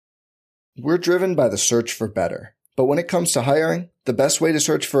We're driven by the search for better. But when it comes to hiring, the best way to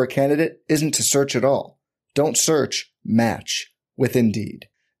search for a candidate isn't to search at all. Don't search, match with Indeed.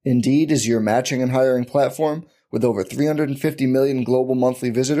 Indeed is your matching and hiring platform with over 350 million global monthly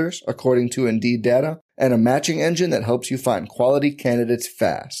visitors, according to Indeed data, and a matching engine that helps you find quality candidates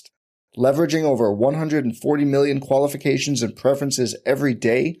fast. Leveraging over 140 million qualifications and preferences every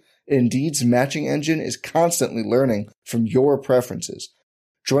day, Indeed's matching engine is constantly learning from your preferences.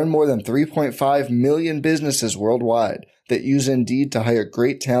 Join more than 3.5 million businesses worldwide that use Indeed to hire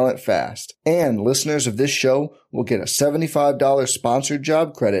great talent fast. And listeners of this show will get a $75 sponsored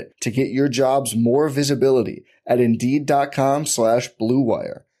job credit to get your jobs more visibility at Indeed.com/Blue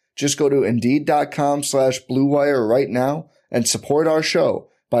Wire. Just go to Indeed.com/Blue Wire right now and support our show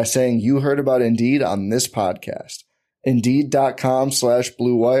by saying you heard about Indeed on this podcast.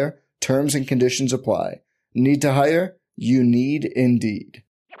 Indeed.com/Blue Wire. Terms and conditions apply. Need to hire? You need Indeed.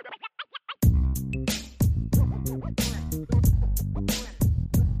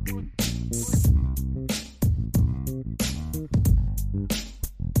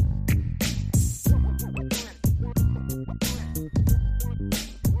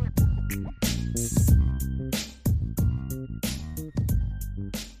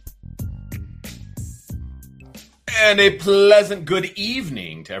 And a pleasant good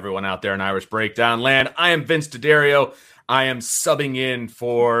evening to everyone out there in Irish Breakdown land. I am Vince D'Addario. I am subbing in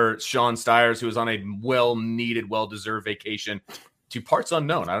for Sean Stiers, who is on a well-needed, well-deserved vacation to parts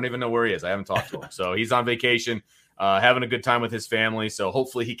unknown. I don't even know where he is. I haven't talked to him. So he's on vacation, having a good time with his family. So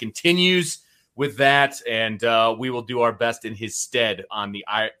hopefully he continues with that, and we will do our best in his stead on the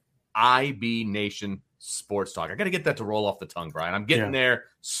IB Nation Sports Talk. I got to get that to roll off the tongue, Brian. I'm getting there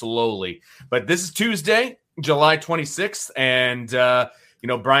slowly. But this is Tuesday, July 26th, and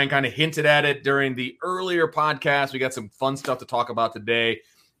Brian kind of hinted at it during the earlier podcast. We got some fun stuff to talk about today.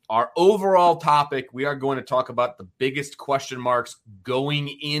 Our overall topic, we are going to talk about the biggest question marks going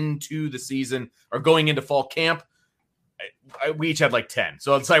into the season or going into fall camp. We each had like 10.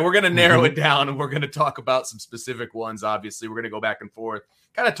 So it's like we're going to narrow it down, and we're going to talk about some specific ones. Obviously, we're going to go back and forth,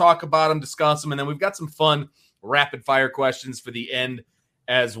 kind of talk about them, discuss them, and then we've got some fun rapid-fire questions for the end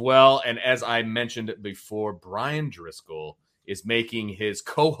as well. And as I mentioned before, Brian Driscoll is making his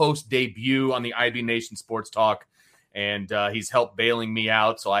co-host debut on the IB Nation Sports Talk, and he's helped bailing me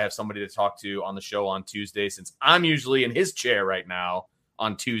out, so I have somebody to talk to on the show on Tuesday, since I'm usually in his chair right now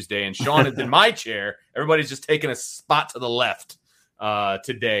on Tuesday, and Sean is in my chair. Everybody's just taking a spot to the left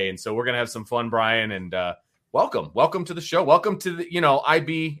today, and so we're going to have some fun, Brian, and welcome to the show. Welcome to the,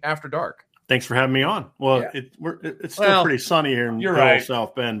 IB After Dark. Thanks for having me on. Well, yeah. It's still pretty sunny here in right.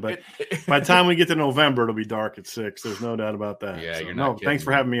 South Bend, but by the time we get to November, it'll be dark at 6. There's no doubt about that. Yeah, so, you're not kidding. Thanks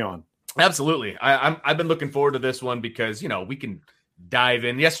for having me on. Absolutely. I've been looking forward to this one because, we can dive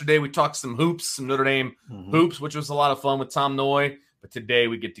in. Yesterday, we talked some hoops, some Notre Dame hoops, which was a lot of fun with Tom Noy. But today,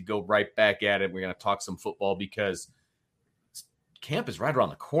 we get to go right back at it. We're going to talk some football because camp is right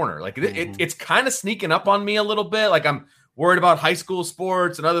around the corner. Like it's kind of sneaking up on me a little bit. Like I'm worried about high school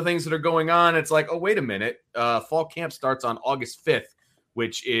sports and other things that are going on. It's like, oh, wait a minute. Fall camp starts on August 5th,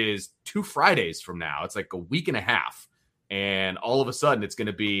 which is 2 Fridays from now. It's like a week and a half. And all of a sudden it's going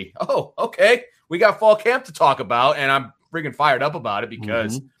to be, oh, okay, we got fall camp to talk about. And I'm freaking fired up about it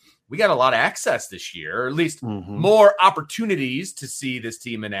because we got a lot of access this year, or at least more opportunities to see this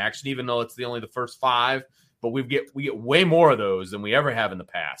team in action, even though it's only the first 5. But we get way more of those than we ever have in the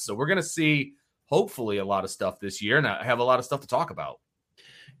past. So we're going to see hopefully a lot of stuff this year, and I have a lot of stuff to talk about.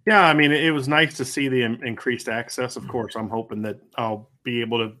 Yeah, I mean, it was nice to see the increased access. Of course, I'm hoping that I'll be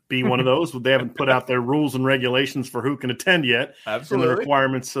able to be one of those. They haven't put out their rules and regulations for who can attend yet. Absolutely. And the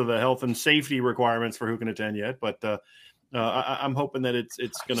requirements of the health and safety requirements for who can attend yet. But I'm hoping that it's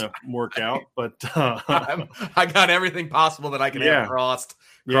going to work out. But I got everything possible that I can have crossed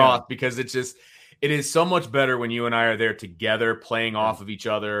because it is so much better when you and I are there together, playing off of each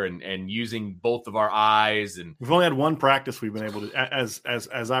other and using both of our eyes. And we've only had one practice we've been able to, as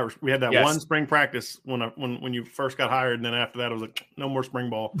Irish. We had that one spring practice when you first got hired, and then after that, it was like no more spring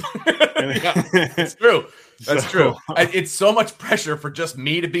ball. It's true. That's true. It's so much pressure for just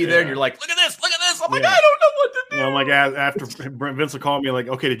me to be there, and you're like, look at this. I'm like, I don't know what to do. I'm like, after Vince will call me, like,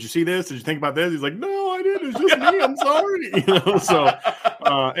 okay, did you see this? Did you think about this? He's like, no, I didn't. It's just me. I'm sorry. So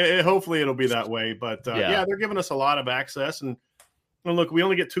hopefully it'll be that way. But they're giving us a lot of access. And look, we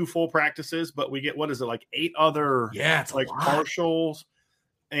only get 2 full practices, but we get, 8 other partials.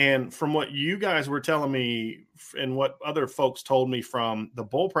 And from what you guys were telling me and what other folks told me from the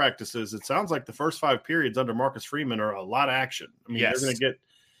bowl practices, it sounds like the first 5 periods under Marcus Freeman are a lot of action. I mean, they're going to get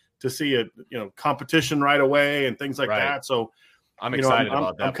to see a competition right away and things like that. So I'm excited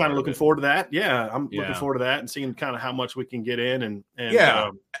about that. I'm kind of looking forward to that. Yeah, I'm looking forward to that and seeing kind of how much we can get in and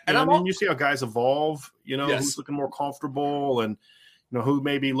you see how guys evolve. Who's looking more comfortable and who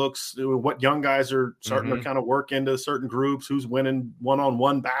maybe looks what young guys are starting to kind of work into certain groups. Who's winning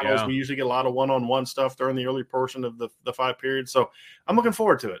one-on-one battles? We usually get a lot of one-on-one stuff during the early portion of the 5 periods. So I'm looking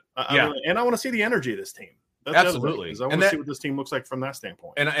forward to it. And I want to see the energy of this team. That's absolutely. I want to see what this team looks like from that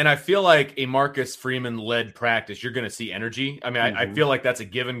standpoint. And I feel like a Marcus Freeman led practice, you're going to see energy. I mean, I feel like that's a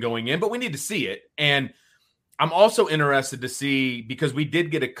given going in, but we need to see it. And I'm also interested to see, because we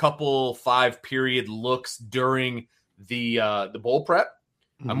did get a couple 5-period looks during the bowl prep.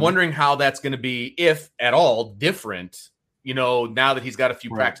 I'm wondering how that's going to be, if at all, different, now that he's got a few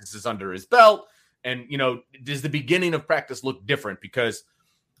practices under his belt. And, does the beginning of practice look different? Because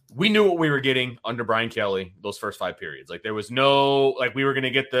we knew what we were getting under Brian Kelly those first 5 periods. Like, there was no, we were going to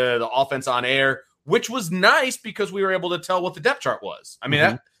get the offense on air, which was nice because we were able to tell what the depth chart was. I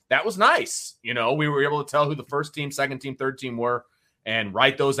mean, that was nice. We were able to tell who the first team, second team, third team were and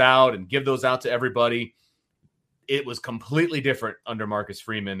write those out and give those out to everybody. It was completely different under Marcus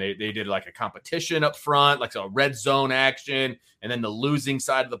Freeman. They did like a competition up front, like a red zone action, and then the losing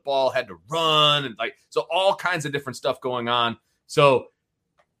side of the ball had to run, and so all kinds of different stuff going on. So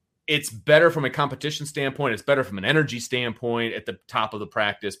it's better from a competition standpoint. It's better from an energy standpoint at the top of the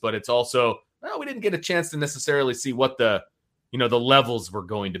practice, but it's also, we didn't get a chance to necessarily see what the levels were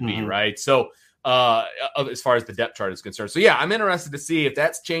going to be, right? So as far as the depth chart is concerned. So yeah, I'm interested to see if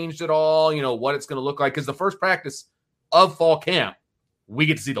that's changed at all, what it's going to look like. Because the first practice of fall camp, we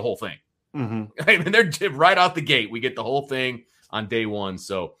get to see the whole thing. I mean, they're right out the gate. We get the whole thing on day one.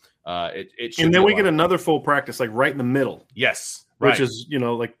 So it should. And then we get another full practice, right in the middle. Yes. Which is,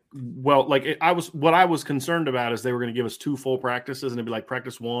 what I was concerned about is they were going to give us 2 full practices and it'd be like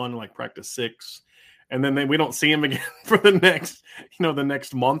practice 1, like practice 6. And then we don't see them again for the next, the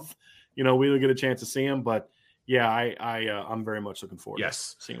next month. We don't get a chance to see him, but yeah, I'm very much looking forward to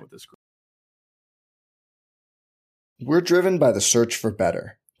seeing what this group. We're driven by the search for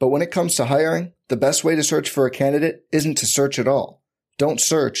better, but when it comes to hiring, the best way to search for a candidate isn't to search at all. Don't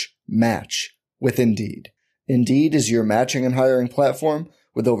search, match with Indeed. Indeed is your matching and hiring platform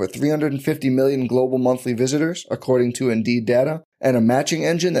with over 350 million global monthly visitors, according to Indeed data, and a matching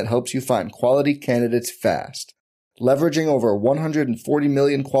engine that helps you find quality candidates fast. Leveraging over 140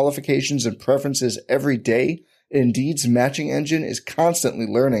 million qualifications and preferences every day, Indeed's matching engine is constantly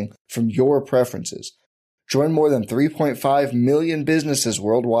learning from your preferences. Join more than 3.5 million businesses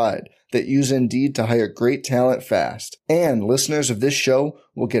worldwide that use Indeed to hire great talent fast. And listeners of this show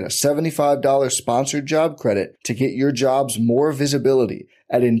will get a $75 sponsored job credit to get your jobs more visibility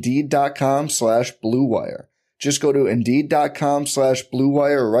at Indeed.com/Blue Wire. Just go to Indeed.com/Blue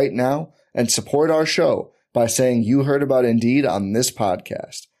Wire right now and support our show by saying you heard about Indeed on this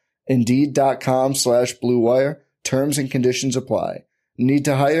podcast. Indeed.com/Blue Wire. Terms and conditions apply. Need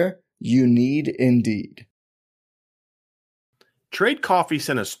to hire? You need Indeed. Trade Coffee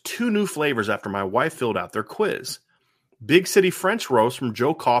sent us 2 new flavors after my wife filled out their quiz. Big City French Roast from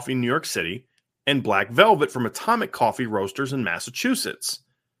Joe Coffee, New York City, and Black Velvet from Atomic Coffee Roasters in Massachusetts.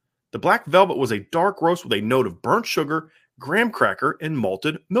 The Black Velvet was a dark roast with a note of burnt sugar, graham cracker, and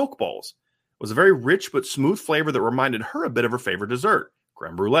malted milk balls. It was a very rich but smooth flavor that reminded her a bit of her favorite dessert,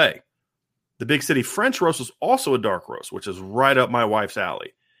 creme brulee. The Big City French Roast was also a dark roast, which is right up my wife's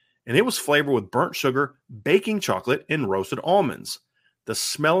alley. And it was flavored with burnt sugar, baking chocolate, and roasted almonds. The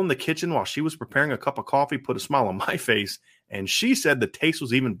smell in the kitchen while she was preparing a cup of coffee put a smile on my face, and she said the taste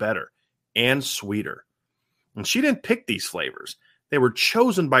was even better and sweeter. And she didn't pick these flavors. They were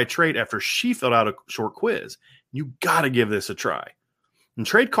chosen by Trade after she filled out a short quiz. You got to give this a try. And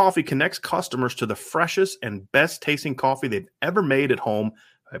Trade Coffee connects customers to the freshest and best tasting coffee they've ever made at home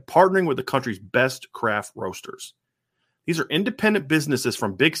by partnering with the country's best craft roasters. These are independent businesses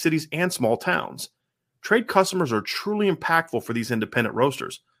from big cities and small towns. Trade customers are truly impactful for these independent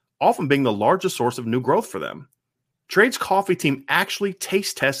roasters, often being the largest source of new growth for them. Trade's coffee team actually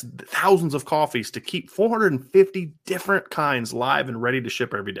taste tests thousands of coffees to keep 450 different kinds live and ready to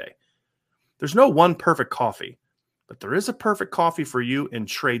ship every day. There's no one perfect coffee, but there is a perfect coffee for you, and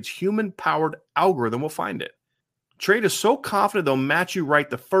Trade's human-powered algorithm will find it. Trade is so confident they'll match you right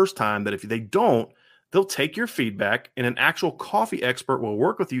the first time that if they don't, they'll take your feedback, and an actual coffee expert will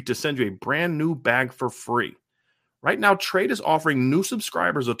work with you to send you a brand new bag for free. Right now, Trade is offering new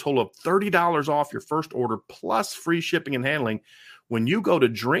subscribers a total of $30 off your first order plus free shipping and handling when you go to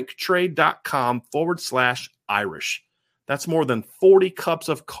drinktrade.com/Irish. That's more than 40 cups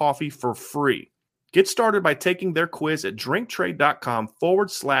of coffee for free. Get started by taking their quiz at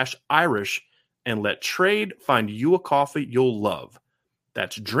drinktrade.com/Irish and let Trade find you a coffee you'll love.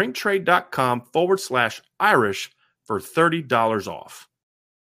 That's drinktrade.com/Irish for $30 off.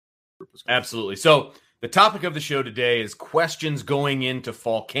 Absolutely. So the topic of the show today is questions going into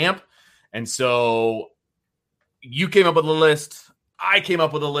fall camp. And so you came up with a list. I came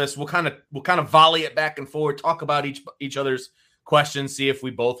up with a list. We'll kind of volley it back and forward, talk about each other's questions, see if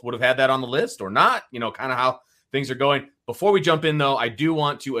we both would have had that on the list or not, kind of how things are going. Before we jump in, though, I do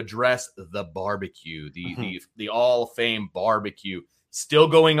want to address the barbecue, the all-fame barbecue still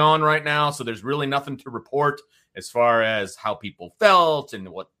going on right now. So there's really nothing to report as far as how people felt and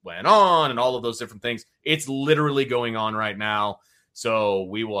what went on and all of those different things. It's literally going on right now. So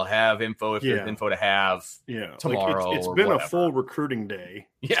we will have info if there's info to have tomorrow. It's been a full recruiting day.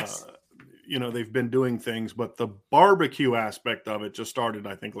 Yes. They've been doing things, but the barbecue aspect of it just started,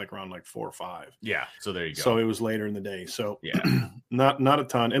 I think, around 4 or 5. Yeah. So there you go. So it was later in the day. So yeah, not a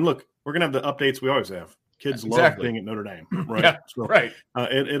ton. And look, we're going to have the updates we always have. Kids love being at Notre Dame. Right. Yeah, so, right.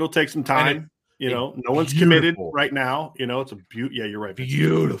 It'll take some time. No one's committed right now. It's a yeah, you're right.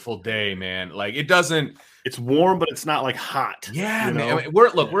 Beautiful day, man. It doesn't. It's warm, but it's not hot. Yeah, man.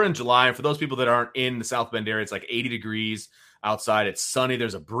 We're in July, and for those people that aren't in the South Bend area, it's 80 degrees outside. It's sunny.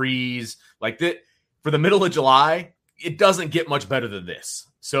 There's a breeze. For the middle of July, it doesn't get much better than this.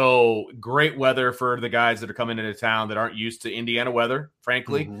 So great weather for the guys that are coming into town that aren't used to Indiana weather,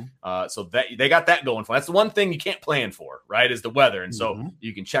 frankly. Mm-hmm. So that they got that going for. That's the one thing you can't plan for, right? Is the weather, and so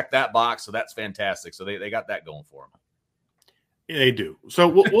you can check that box. So that's fantastic. So they got that going for them. Yeah, they do. So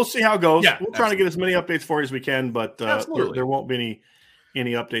we'll see how it goes. Yeah, we'll try to get as many updates for you as we can, but there won't be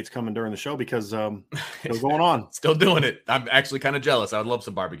any updates coming during the show because still going on. Still doing it. I'm actually kind of jealous. I would love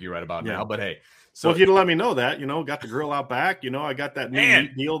some barbecue right about now, but hey. So if you'd let me know that, got the grill out back, I got that new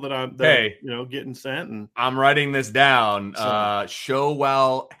meat deal that I'm getting sent, and I'm writing this down. Show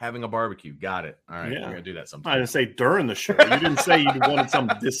while having a barbecue. Got it. All right. We're going to do that sometime. I didn't say during the show. You didn't say you wanted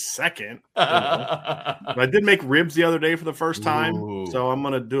something this second. But I did make ribs the other day for the first time. Ooh. So I'm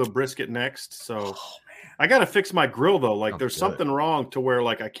going to do a brisket next. So I got to fix my grill though. There's something wrong to where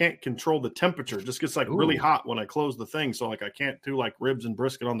I can't control the temperature. It just gets really hot when I close the thing. So I can't do ribs and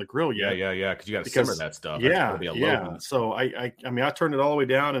brisket on the grill yet. Yeah. Because you got to simmer that stuff. Yeah. So I turned it all the way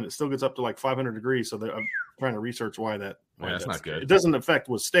down and it still gets up to 500 degrees. So I'm trying to research why that. That's not good. It doesn't affect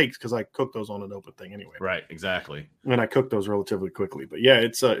with steaks because I cook those on an open thing anyway. Right. Exactly. And I cook those relatively quickly. But yeah,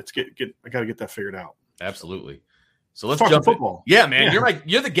 it's I got to get that figured out. Absolutely. So let's jump football. Yeah, man,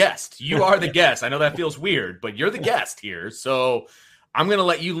 you're the guest. You are the guest. I know that feels weird, but you're the guest here. So I'm going to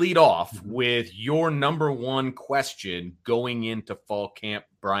let you lead off with your number one question going into fall camp.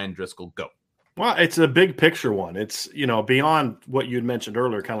 Brian Driscoll, go. Well, it's a big picture one. It's, beyond what you had mentioned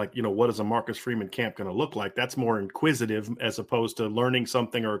earlier, kind of what is a Marcus Freeman camp going to look like? That's more inquisitive as opposed to learning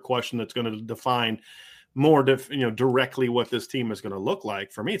something or a question that's going to define more, directly what this team is going to look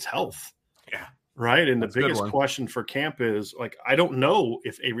like. For me, it's health. Yeah. Right. And the biggest question for camp is I don't know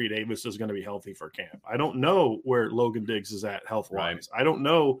if Avery Davis is going to be healthy for camp. I don't know where Logan Diggs is at health wise. Right. I don't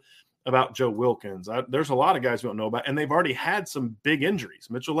know about Joe Wilkins. There's a lot of guys we don't know about, and they've already had some big injuries.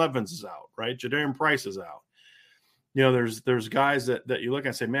 Mitchell Evans is out, right? Jadarian Price is out. There's guys that you look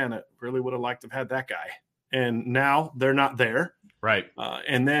and say, man, I really would have liked to have had that guy. And now they're not there. Right.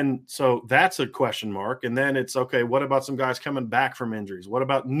 And then, so that's a question mark. And then it's, okay, what about some guys coming back from injuries? What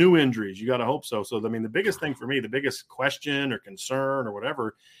about new injuries? You got to hope so. So, the biggest thing for me, the biggest question or concern or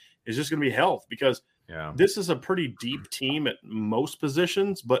whatever is just going to be health, because this is a pretty deep team at most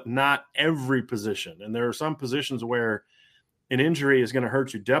positions, but not every position. And there are some positions where an injury is going to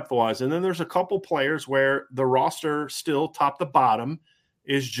hurt you depth-wise. And then there's a couple players where the roster still top to bottom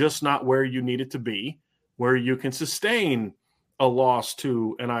is just not where you need it to be, where you can sustain a loss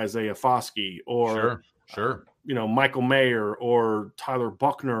to an Isaiah Foskey or sure. Michael Mayer or Tyler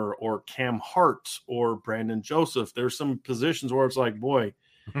Buckner or Cam Hart or Brandon Joseph. There's some positions where it's boy,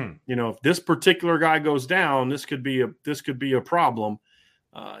 if this particular guy goes down, this could be a problem.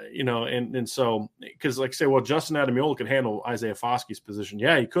 And so, because Justin Ademilola could handle Isaiah Foskey's position.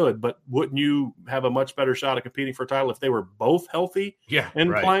 Yeah, he could, but wouldn't you have a much better shot at competing for a title if they were both healthy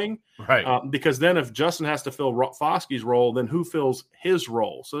and playing? Right. Because then if Justin has to fill Foskey's role, then who fills his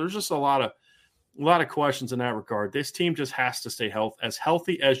role? So there's just a lot of questions in that regard. This team just has to stay as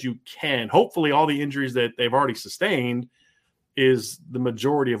healthy as you can. Hopefully all the injuries that they've already sustained is the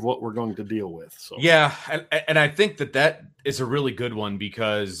majority of what we're going to deal with. So yeah, and I think that is a really good one,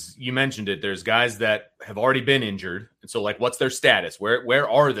 because you mentioned it. There's guys that have already been injured, and so what's their status? Where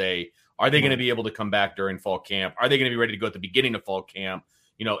are they? Are they going to be able to come back during fall camp? Are they going to be ready to go at the beginning of fall camp?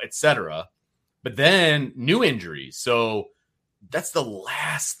 Et cetera. But then new injuries. So that's the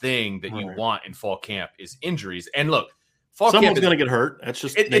last thing that you want in fall camp is injuries. And look, fall someone's camp going to get hurt. That's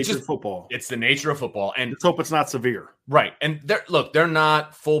just nature of football. It's the nature of football. And let's hope it's not severe. Right. And they're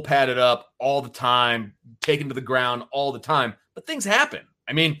not full padded up all the time, taken to the ground all the time, but things happen.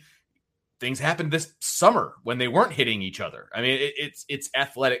 I mean, things happened this summer when they weren't hitting each other. I mean, it's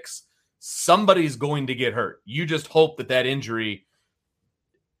athletics. Somebody's going to get hurt. You just hope that injury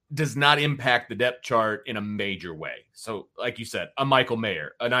does not impact the depth chart in a major way. So, like you said, a Michael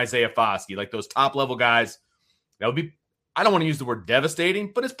Mayer, an Isaiah Foskey, like those top level guys, that would be, I don't want to use the word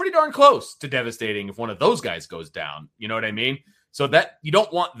devastating, but it's pretty darn close to devastating if one of those guys goes down. You know what I mean? So that you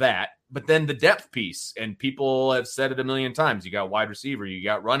don't want that. But then the depth piece, and people have said it a million times, you got wide receiver, you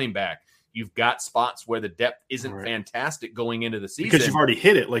got running back, you've got spots where the depth isn't fantastic going into the season. Because you've already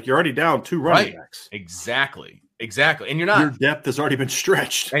hit it. Like you're already down 2 running backs. Exactly. And you're not, your depth has already been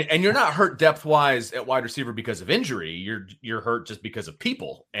stretched. And you're not hurt depth-wise at wide receiver because of injury. You're hurt just because of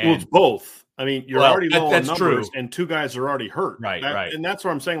people. And, well, it's both. I mean, you're already low on numbers, true. And 2 guys are already hurt. Right. And that's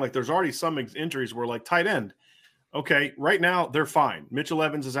what I'm saying. Like, there's already some injuries where, like, tight end. Okay, right now they're fine. Mitchell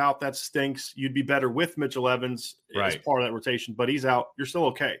Evans is out. That stinks. You'd be better with Mitchell Evans as part of that rotation, but he's out. You're still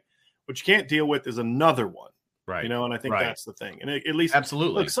okay. What you can't deal with is another one. Right. You know, and I think that's the thing. And at least,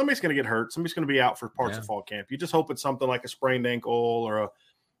 absolutely, look, somebody's going to get hurt. Somebody's going to be out for parts of fall camp. You just hope it's something like a sprained ankle or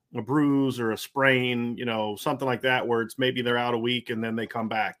a bruise or a sprain, you know, something like that, where it's maybe they're out a week and then they come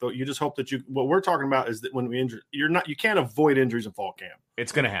back. You just hope that what we're talking about is that when we injure, you can't avoid injuries in fall camp.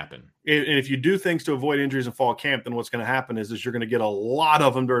 It's going to happen. And if you do things to avoid injuries in fall camp, then what's going to happen is you're going to get a lot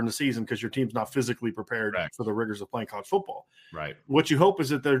of them during the season because your team's not physically prepared for the rigors of playing college football. Right. What you hope is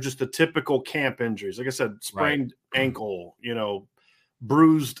that they're just the typical camp injuries. Like I said, sprained ankle, you know,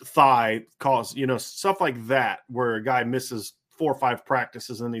 bruised thigh, stuff like that, where a guy misses 4 or 5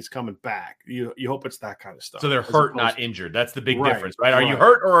 practices and he's coming back. You hope it's that kind of stuff. So they're hurt, not injured. That's the big difference, right? Are you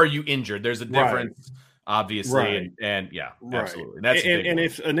hurt or are you injured? There's a difference, obviously. And absolutely. That's and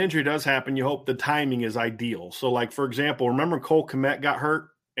if an injury does happen, you hope the timing is ideal. So, like, for example, remember Cole Kmet got hurt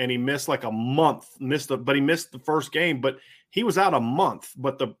and he missed like a month, but he missed the first game, but he was out a month.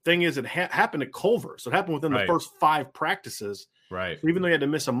 But the thing is, it happened at Culver. So it happened within the first 5 practices. Right. So even though he had to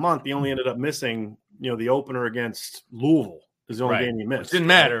miss a month, he only ended up missing, the opener against Louisville. Is the only game he missed. It didn't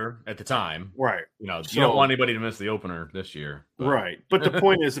matter at the time. Right. You don't want anybody to miss the opener this year. But. Right. But the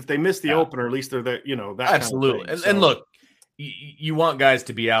point is, if they miss the opener, at least they're that, that absolutely. Kind of thing. And look, you want guys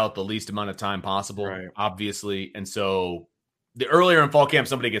to be out the least amount of time possible, obviously. And so the earlier in fall camp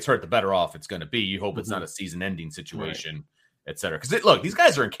somebody gets hurt, the better off it's going to be. You hope it's not a season-ending situation, et cetera. Because, look, these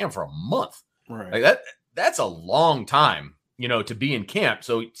guys are in camp for a month. Right. Like that's a long time, to be in camp.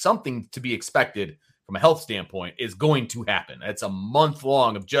 So something to be expected from a health standpoint is going to happen. It's a month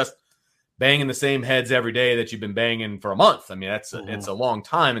long of just banging the same heads every day that you've been banging for a month. I mean, it's a long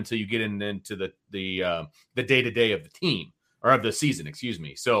time until you get into the day-to-day of the team or of the season, excuse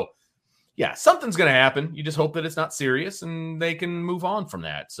me. So yeah, something's going to happen. You just hope that it's not serious and they can move on from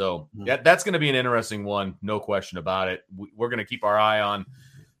that. So that's going to be an interesting one. No question about it. We're going to keep our eye on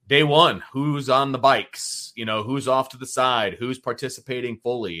day one, who's on the bikes, who's off to the side, who's participating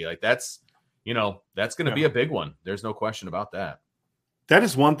fully. Like that's going to be a big one. There's no question about that. That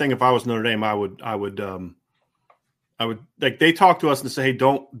is one thing. If I was Notre Dame, I would like, they talk to us and say, hey,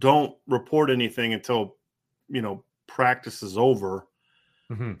 don't report anything until, practice is over.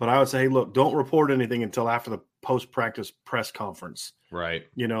 Mm-hmm. But I would say, hey, look, don't report anything until after the post-practice press conference. Right.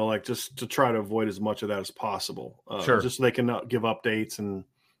 Like just to try to avoid as much of that as possible. Sure. Just so they can give updates. And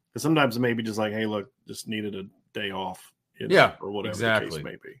sometimes maybe just like, hey, look, just needed a day off. Or whatever the case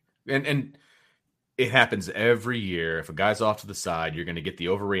may be. And it happens every year. If a guy's off to the side, you're going to get the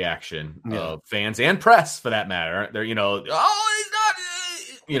overreaction of fans and press, for that matter. They're, he's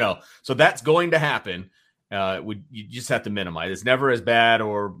not, so that's going to happen. You just have to minimize. It's never as bad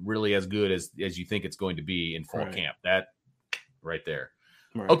or really as good as you think it's going to be in fall camp. That right there.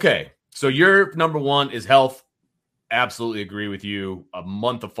 Right. Okay, so your number one is health. Absolutely agree with you. A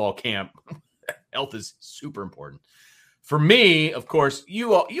month of fall camp, health is super important. For me, of course,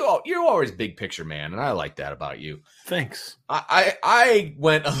 you're always big picture, man, and I like that about you. Thanks. I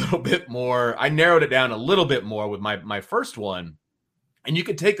went a little bit more. I narrowed it down a little bit more with my first one, and you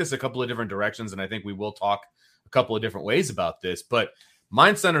could take this a couple of different directions, and I think we will talk a couple of different ways about this. But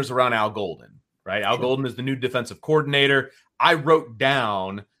mine centers around Al Golden, right? Al Golden is the new defensive coordinator. I wrote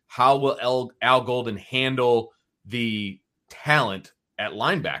down how will Al Golden handle the talent at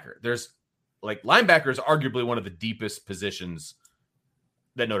linebacker. Linebacker is arguably one of the deepest positions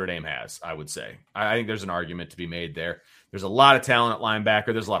that Notre Dame has, I would say. I think there's an argument to be made there. There's a lot of talent at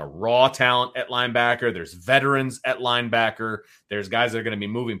linebacker. There's a lot of raw talent at linebacker. There's veterans at linebacker. There's guys that are going to be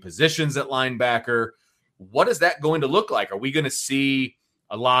moving positions at linebacker. What is that going to look like? Are we going to see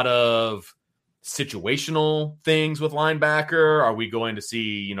a lot of situational things with linebacker? Are we going to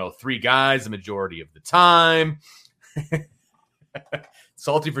see, 3 guys the majority of the time?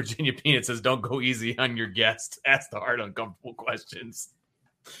 Salty Virginia Peanut says, don't go easy on your guest. Ask the hard, uncomfortable questions.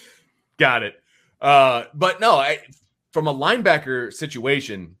 Got it. But no, from a linebacker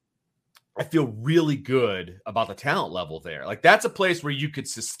situation, I feel really good about the talent level there. Like, that's a place where you could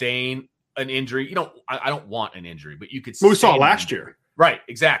sustain an injury. I don't want an injury, but you could. We saw it last year. Right,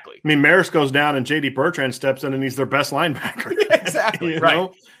 exactly. I mean, Maris goes down and J.D. Bertrand steps in and he's their best linebacker. Exactly.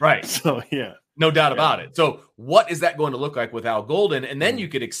 Right. So, yeah. No doubt about it. So what is that going to look like with Al Golden? And then you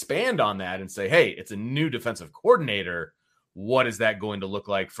could expand on that and say, hey, it's a new defensive coordinator. What is that going to look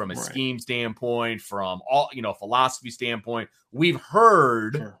like from a scheme standpoint, from all, philosophy standpoint? We've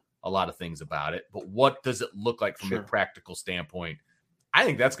heard a lot of things about it, but what does it look like from a practical standpoint? I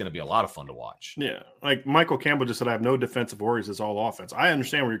think that's going to be a lot of fun to watch. Yeah. Like Michael Campbell just said, I have no defensive worries. It's all offense. I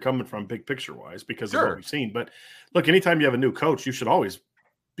understand where you're coming from big picture wise because of what we've seen. But look, anytime you have a new coach, you should always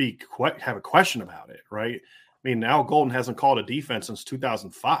have a question about it, right? I mean, Al Golden hasn't called a defense since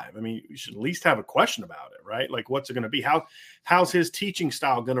 2005. I mean, you should at least have a question about it, right? Like, what's it going to be? How's his teaching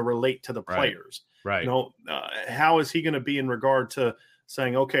style going to relate to the players? Right. How is he going to be in regard to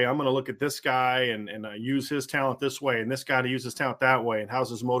saying, okay, I'm going to look at this guy and use his talent this way and this guy to use his talent that way? And how's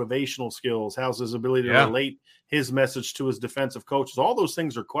his motivational skills? How's his ability to relate his message to his defensive coaches? All those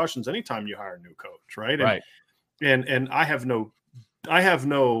things are questions anytime you hire a new coach, right? And I have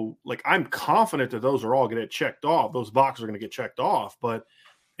no, I'm confident that those are all going to get checked off. Those boxes are going to get checked off, but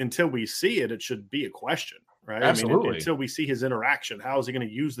until we see it, it should be a question, right? Absolutely. I mean, until we see his interaction, how is he going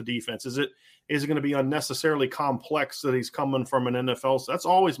to use the defense? Is it going to be unnecessarily complex that he's coming from an NFL? So that's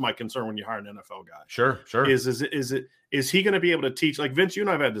always my concern when you hire an NFL guy. Sure. Is he going to be able to teach? Like Vince, you and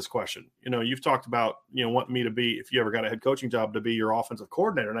I have had this question. You've talked about, wanting me to be, if you ever got a head coaching job, to be your offensive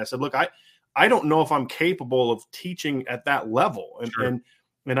coordinator. And I said, look, I don't know if I'm capable of teaching at that level.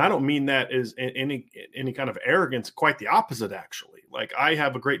 And I don't mean that as any kind of arrogance, quite the opposite, actually. Like, I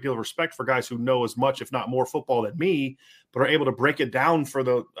have a great deal of respect for guys who know as much, if not more, football than me, but are able to break it down for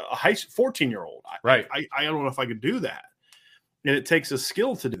the 14-year-old. Right. I don't know if I could do that. And it takes a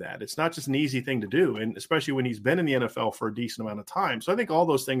skill to do that. It's not just an easy thing to do. And especially when he's been in the NFL for a decent amount of time. So I think all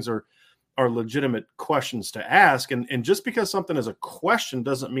those things are legitimate questions to ask. And just because something is a question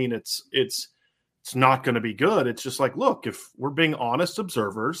doesn't mean it's not going to be good. It's just like, look, if we're being honest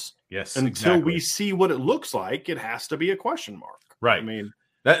observers, until we see what it looks like, it has to be a question mark. Right. I mean,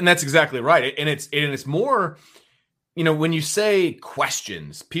 that's exactly right. And it's more, when you say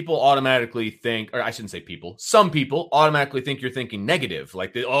questions, people automatically think, or I shouldn't say people, some people automatically think you're thinking negative.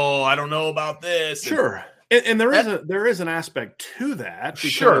 Like, I don't know about this. Sure. And there is an aspect to that,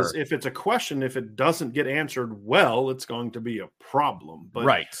 because if it's a question, if it doesn't get answered well, it's going to be a problem. But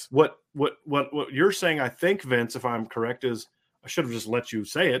what you're saying, I think, Vince, if I'm correct, is I should have just let you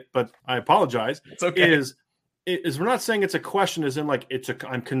say it, but I apologize. It's okay. Is we're not saying it's a question, as in like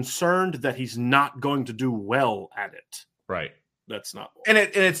I'm concerned that he's not going to do well at it. Right. That's not. And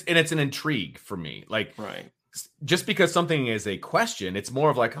it's an intrigue for me. Like, just because something is a question, it's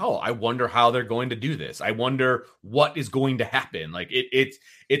more of like, I wonder how they're going to do this. I wonder what is going to happen. Like,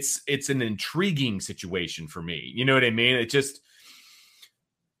 it's an intriguing situation for me. You know what I mean? It just,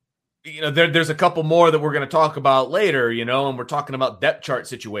 there's a couple more that we're going to talk about later, and we're talking about depth chart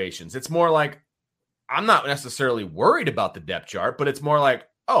situations. It's more like, I'm not necessarily worried about the depth chart, but it's more like,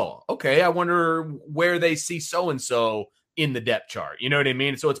 okay, I wonder where they see so-and-so in the depth chart. You know what I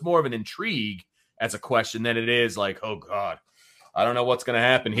mean? So it's more of an intrigue as a question than it is like, oh God, I don't know what's going to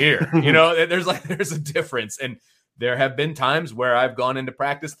happen here. There's a difference. And there have been times where I've gone into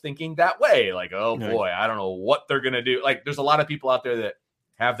practice thinking that way. Like, boy, I don't know what they're going to do. Like, there's a lot of people out there that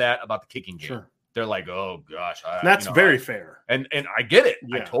have that about the kicking game. Sure. They're like, oh gosh, that's very fair. And I get it.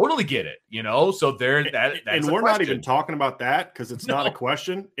 Yeah. I totally get it. So that's and we're not even talking about that, because it's not a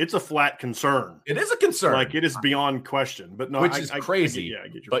question. It's a flat concern. It is a concern. Like, it is beyond question. But no, which is crazy. I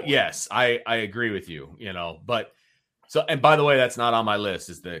get your but point. Yes, I agree with you. But so, and by the way, that's not on my list,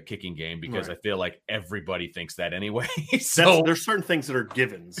 is the kicking game, because I feel like everybody thinks that anyway. So there's certain things that are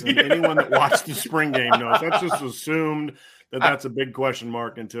givens. And anyone that watched the spring game knows that's just assumed that's a big question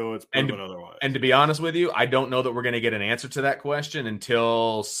mark until it's proven otherwise. And to be honest with you, I don't know that we're going to get an answer to that question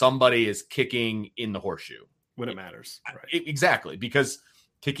until somebody is kicking in the horseshoe. When it matters. Right. Exactly. Because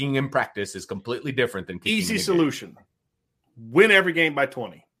kicking in practice is completely different than kicking Easy solution. win every game by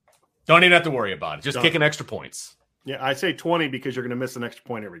 20. Don't even have to worry about it. Just kicking extra points. Yeah, I say 20 because you're going to miss an extra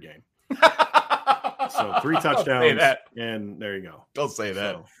point every game. So 3 touchdowns, and there you go. Don't say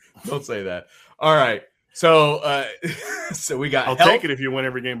that. Don't say that. All right. So so we got I'll take it if you win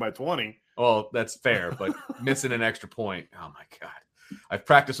every game by 20. Well, that's fair, but missing an extra point. Oh, my God. I've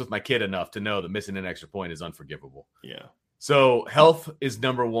practiced with my kid enough to know that missing an extra point is unforgivable. Yeah. So health is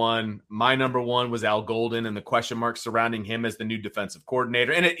number one. My number one was Al Golden and the question marks surrounding him as the new defensive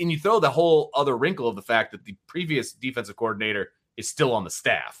coordinator. And you throw the whole other wrinkle of the fact that the previous defensive coordinator is still on the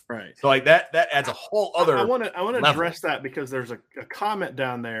staff. Right. So like that adds a whole other I want to address that because there's a comment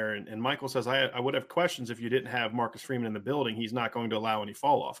down there and Michael says, I would have questions if you didn't have Marcus Freeman in the building. He's not going to allow any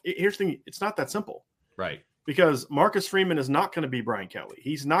fall off. Here's the thing. It's not that simple. Right. Because Marcus Freeman is not going to be Brian Kelly.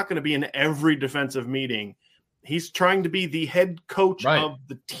 He's not going to be in every defensive meeting. He's trying to be the head coach of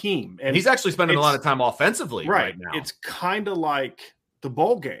the team. And he's actually spending a lot of time offensively right now. It's kind of like the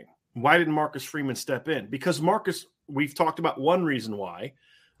bowl game. Why didn't Marcus Freeman step in? Because Marcus, we've talked about one reason why.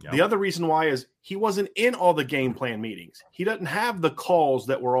 Yep. The other reason why is he wasn't in all the game plan meetings. He doesn't have the calls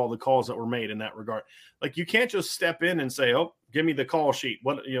that were all the calls that were made in that regard. Like you can't just step in and say, oh, give me the call sheet.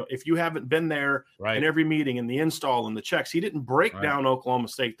 What, if you haven't been there in every meeting and the install and the checks, he didn't break down Oklahoma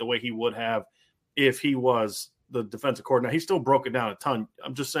State the way he would have if he was the defensive coordinator. He still broke it down a ton.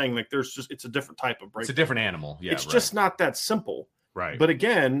 I'm just saying, like, it's a different type of break. It's a different animal. Yeah, it's just not that simple. Right. But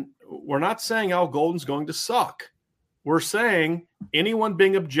again, we're not saying Al Golden's going to suck. We're saying anyone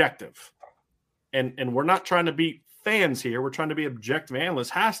being objective, and we're not trying to be fans here. We're trying to be objective analysts,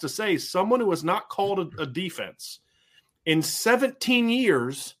 has to say someone who has not called a defense in 17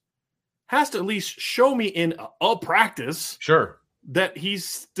 years has to at least show me in a practice that he's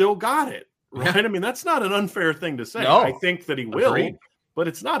still got it. Right. I mean, that's not an unfair thing to say. No. I think that he will, but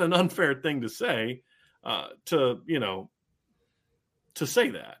it's not an unfair thing to say, to say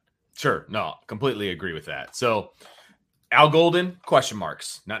that. Sure. No, completely agree with that. So Al Golden, question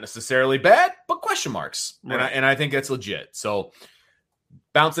marks, not necessarily bad, but question marks. Right. And I think that's legit. So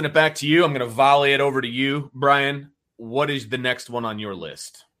bouncing it back to you, I'm going to volley it over to you, Brian. What is the next one on your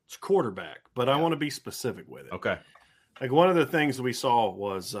list? It's quarterback, but I want to be specific with it. Okay. Like one of the things that we saw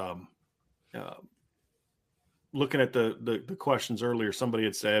was, looking at the questions earlier, somebody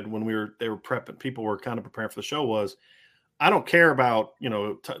had said when they were prepping, people were kind of preparing for the show was, I don't care about,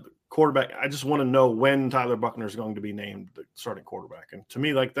 quarterback. I just want to know when Tyler Buchner is going to be named the starting quarterback. And to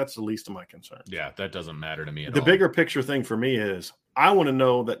me, like that's the least of my concerns. Yeah, that doesn't matter to me at all. The bigger picture thing for me is I want to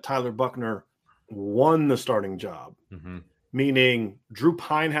know that Tyler Buchner won the starting job, meaning Drew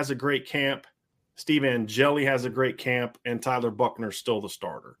Pine has a great camp, Steve Angeli has a great camp, and Tyler Buchner's still the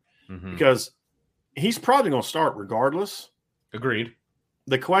starter. Because he's probably going to start regardless. Agreed.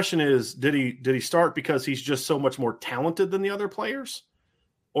 The question is, did he start because he's just so much more talented than the other players?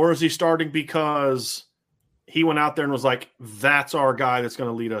 Or is he starting because he went out there and was like, that's our guy that's going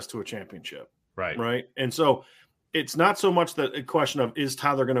to lead us to a championship? Right. And so it's not so much that a question of, is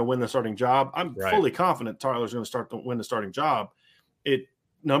Tyler going to win the starting job? I'm fully confident Tyler's going to win the starting job.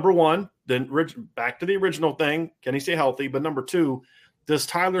 Number one, then back to the original thing. Can he stay healthy? But number two, does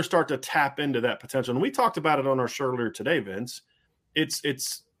Tyler start to tap into that potential? And we talked about it on our show earlier today, Vince.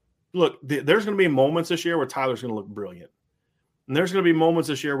 Look, there's going to be moments this year where Tyler's going to look brilliant. And there's going to be moments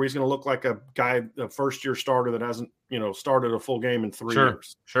this year where he's going to look like a guy, a first-year starter that hasn't, started a full game in 3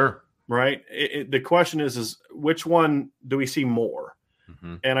 years. Sure. Right? The question is which one do we see more?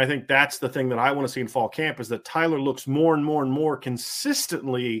 And I think that's the thing that I want to see in fall camp is that Tyler looks more and more and more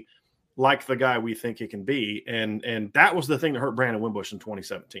consistently like the guy we think he can be. And that was the thing that hurt Brandon Wimbush in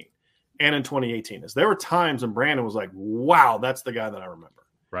 2017 and in 2018 is there were times when Brandon was like, wow, that's the guy that I remember.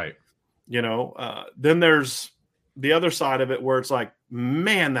 Right. Then there's the other side of it where it's like,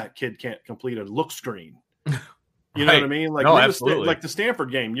 man, that kid can't complete a look screen. You know what I mean? Like, absolutely. Like the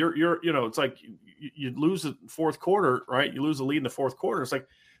Stanford game, it's like you lose the fourth quarter, right? You lose the lead in the fourth quarter. It's like,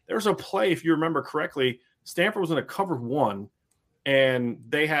 there's a play, if you remember correctly, Stanford was in a cover one and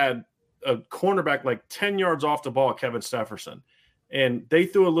they had a cornerback like 10 yards off the ball, Kevin Stefferson. And they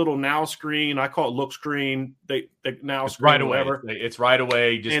threw a little now screen. I call it look screen. They now it's screen, right away. Whatever. It's right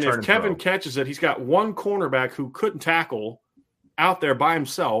away. Just and if Kevin catches it, he's got one cornerback who couldn't tackle out there by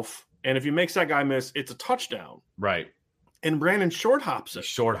himself. And if he makes that guy miss, it's a touchdown. Right. And Brandon short hops it.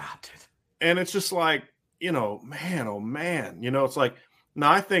 Short hopped it. And it's just like, man, oh man. It's like,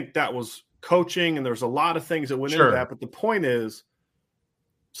 now I think that was coaching and there's a lot of things that went into that. But the point is,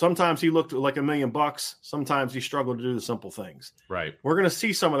 sometimes he looked like $1 million. Sometimes he struggled to do the simple things. Right. We're going to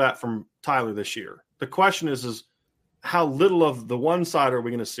see some of that from Tyler this year. The question is how little of the one side are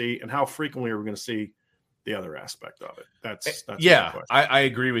we going to see and how frequently are we going to see the other aspect of it. That's yeah, I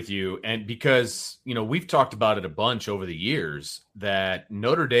agree with you. And because, we've talked about it a bunch over the years that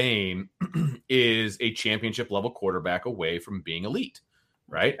Notre Dame is a championship level quarterback away from being elite,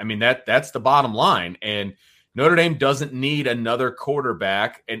 right? I mean, that's the bottom line. And Notre Dame doesn't need another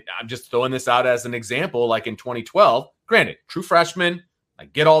quarterback. And I'm just throwing this out as an example, like in 2012, granted, true freshman, I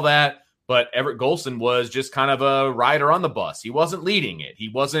get all that, but Everett Golson was just kind of a rider on the bus. He wasn't leading it. He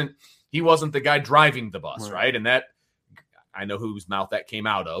wasn't the guy driving the bus, right? And that, I know whose mouth that came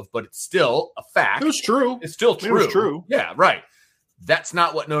out of, but it's still a fact. It was true. It's still true. It was true. Yeah, right. That's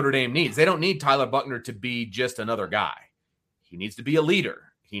not what Notre Dame needs. They don't need Tyler Buchner to be just another guy. He needs to be a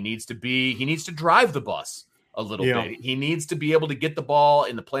leader. He needs to drive the bus a little bit. He needs to be able to get the ball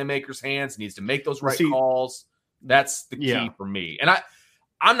in the playmaker's hands. He needs to make those right calls. That's the key for me. And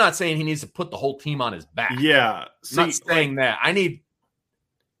I'm not saying he needs to put the whole team on his back. Yeah. I'm not saying that.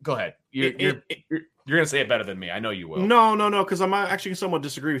 Go ahead. You're going to say it better than me. I know you will. No, because I'm actually somewhat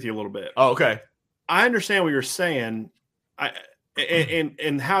disagree with you a little bit. Oh, okay. I understand what you're saying.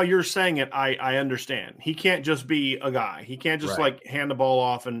 And how you're saying it, I understand. He can't just be a guy. He can't just hand the ball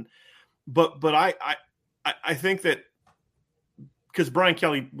off. But I think that because Brian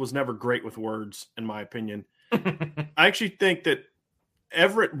Kelly was never great with words, in my opinion, I actually think that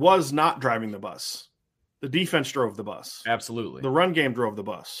Everett was not driving the bus. The defense drove the bus. Absolutely. The run game drove the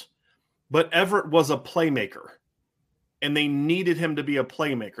bus. But Everett was a playmaker, and they needed him to be a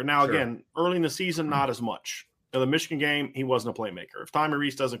playmaker. Now, again, early in the season, not as much. In the Michigan game, he wasn't a playmaker. If Tommy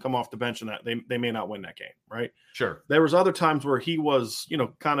Rees doesn't come off the bench in that, they may not win that game, right? Sure. There was other times where he was,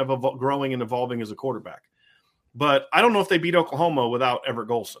 kind of growing and evolving as a quarterback. But I don't know if they beat Oklahoma without Everett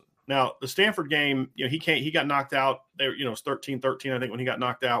Golson. Now, the Stanford game, he got knocked out. There, it was 13-13, I think, when he got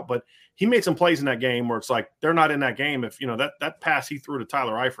knocked out. But he made some plays in that game where it's like they're not in that game. If that pass he threw to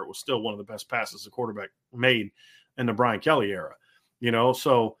Tyler Eifert was still one of the best passes the quarterback made in the Brian Kelly era.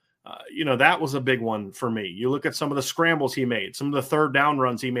 So that was a big one for me. You look at some of the scrambles he made, some of the third down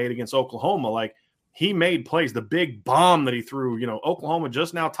runs he made against Oklahoma. Like he made plays. The big bomb that he threw, Oklahoma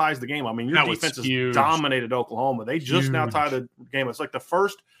just now ties the game. I mean, your defense has dominated Oklahoma. They just now tie the game. It's like the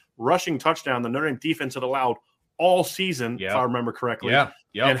first rushing touchdown the Notre Dame defense had allowed all season, if I remember correctly. Yeah.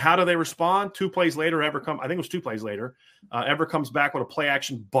 Yep. And how do they respond? 2 plays later, Everett comes back with a play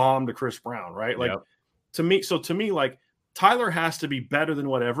action bomb to Chris Brown, right? Like to me, like Tyler has to be better than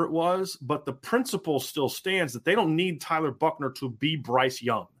what Everett was, but the principle still stands that they don't need Tyler Buchner to be Bryce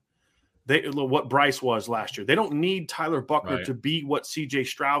Young. What Bryce was last year. They don't need Tyler Buchner to be what C.J.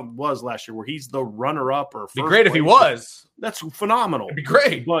 Stroud was last year, where he's the runner-up or first. It'd be great if he was. That's phenomenal. It'd be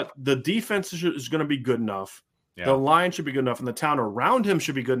great. But the defense is going to be good enough. Yeah. The line should be good enough, and the town around him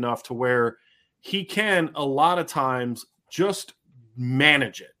should be good enough to where he can, a lot of times, just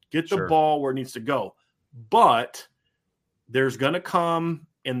manage it. Get the ball where it needs to go. But there's going to come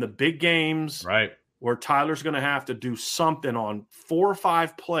in the big games where Tyler's going to have to do something on 4 or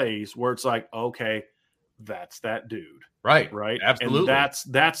 5 plays where it's like, okay, that's that dude. Right. Absolutely. And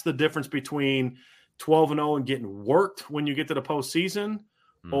that's the difference between 12-0 and getting worked when you get to the postseason,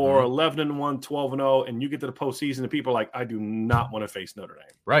 or 11-1, 12-0, and you get to the postseason and people are like, I do not want to face Notre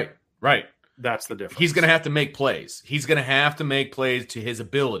Dame. Right. That's the difference. He's going to have to make plays. He's going to have to make plays to his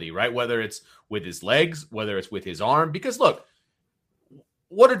ability, right? Whether it's with his legs, whether it's with his arm. Because, look,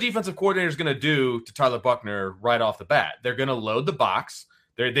 what are defensive coordinators going to do to Tyler Buchner right off the bat? They're going to load the box.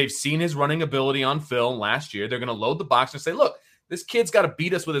 They've seen his running ability on film last year. They're going to load the box and say, look, this kid's got to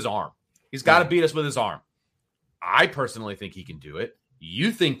beat us with his arm. He's got to beat us with his arm. I personally think he can do it.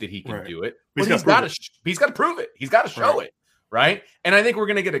 You think that he can do it. But he's got to prove it. He's got to show it. Right. And I think we're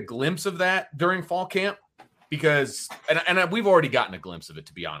going to get a glimpse of that during fall camp because and we've already gotten a glimpse of it,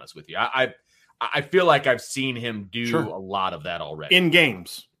 to be honest with you. I feel like I've seen him do a lot of that already. In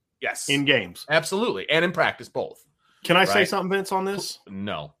games. Yes. In games. Absolutely. And in practice, both. Can I say something, Vince, on this?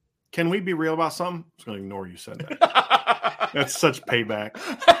 No. Can we be real about something? I'm just going to ignore you said that. That's such payback.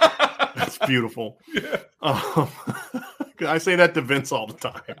 That's beautiful. Yeah. I say that to Vince all the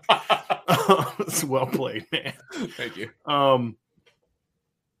time. It's well played, man. Thank you.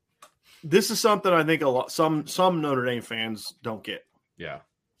 This is something I think some Notre Dame fans don't get. Yeah.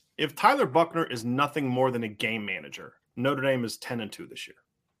 If Tyler Buchner is nothing more than a game manager, Notre Dame is 10-2 this year.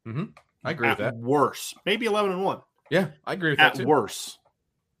 Mm-hmm. I agree with that. Worse, maybe 11-1. Yeah, I agree with that too. At worse.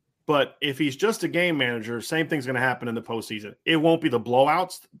 But if he's just a game manager, same thing's going to happen in the postseason. It won't be the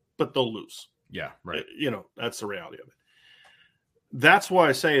blowouts, but they'll lose. Yeah, right. That's the reality of it. That's why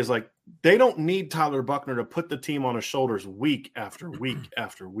I say is like they don't need Tyler Buchner to put the team on his shoulders week after week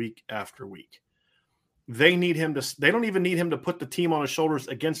after week after week. they don't even need him to put the team on his shoulders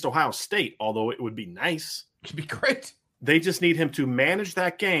against Ohio State, although it would be nice. It'd be great. They just need him to manage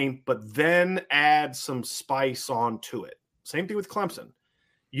that game, but then add some spice onto it. Same thing with Clemson.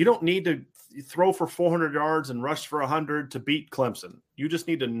 You don't need to throw for 400 yards and rush for 100 to beat Clemson. You just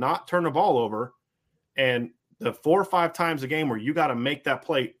need to not turn the ball over, and the 4 or 5 times a game where you got to make that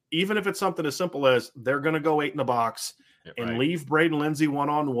play, even if it's something as simple as they're going to go 8 in the box and leave Braden Lindsey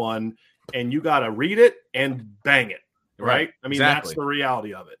one-on-one, and you got to read it and bang it, right? I mean, that's the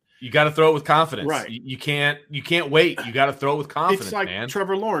reality of it. You got to throw it with confidence. Right. You can't wait. You got to throw it with confidence, it's like man.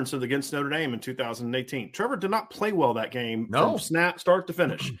 Trevor Lawrence against Notre Dame in 2018. Trevor did not play well that game from start to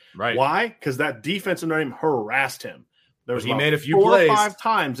finish. Right. Why? Because that defense in Notre Dame harassed him. There was he made a few 4 plays. or 5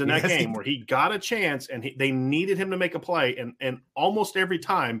 times in that game where he got a chance and they needed him to make a play, and almost every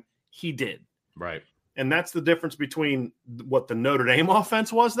time he did. Right. And that's the difference between what the Notre Dame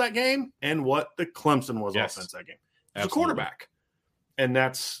offense was that game and what the Clemson was offense that game. It's a quarterback. And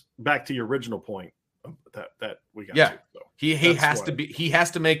that's back to your original point that we got. Yeah. To, so he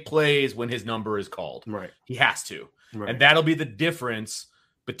has to make plays when his number is called. Right. He has to. Right. And that'll be the difference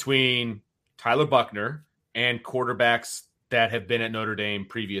between Tyler Buchner and quarterbacks that have been at Notre Dame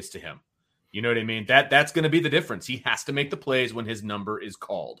previous to him. You know what I mean? That's going to be the difference. He has to make the plays when his number is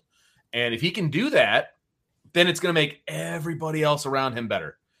called. And if he can do that, then it's going to make everybody else around him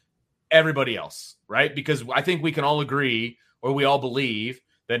better. Everybody else, right? Because I think we can all agree, or we all believe,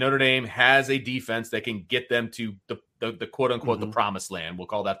 that Notre Dame has a defense that can get them to the quote-unquote the promised land. We'll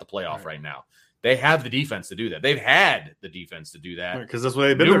call that the playoff right now. They have the defense to do that. They've had the defense to do that. Because that's what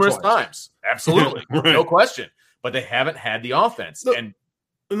they've been numerous times. Absolutely. Right. No question. But they haven't had the offense. Look, and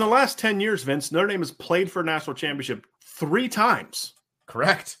in the last 10 years, Vince, Notre Dame has played for a national championship 3 times.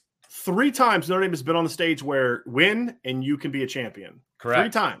 Correct. 3 times Notre Dame has been on the stage where win and you can be a champion.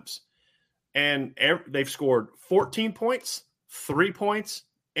 Correct. 3 times. And they've scored 14 points, 3 points,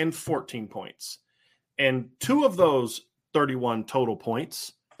 and 14 points. And 2 of those 31 total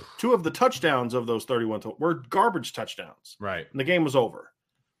points, 2 of the touchdowns of those 31 were garbage touchdowns. Right. And the game was over.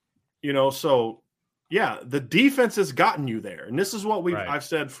 So yeah, the defense has gotten you there. And this is what I've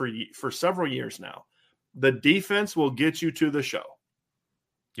said for several years now. The defense will get you to the show.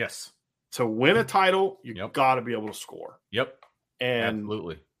 Yes. To win a title, you got to be able to score. Yep. And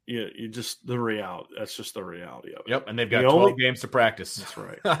absolutely. You just the reality. That's just the reality of it. Yep. And they've got 12 games to practice. That's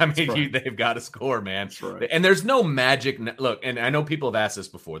right. I mean, they've got to score, man. That's right. And there's no magic. Look, and I know people have asked this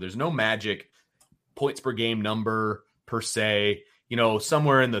before. There's no magic points per game number per se.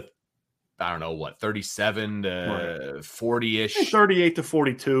 Somewhere in the 37 to 40-ish. 38 to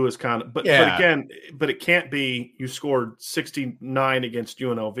 42 is kind of, but again, it can't be you scored 69 against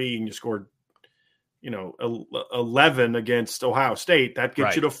UNLV and you scored, 11 against Ohio State. That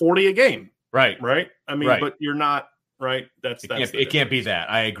gets you to 40 a game. Right. I mean, but you're not right. It can't be that.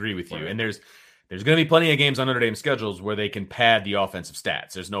 I agree with you. And there's going to be plenty of games on Notre Dame schedules where they can pad the offensive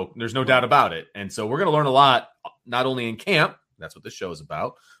stats. There's no doubt about it. And so we're going to learn a lot, not only in camp, that's what this show is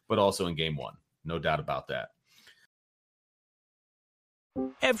about, but also in game 1. No doubt about that.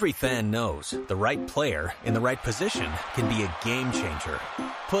 Every fan knows the right player in the right position can be a game changer.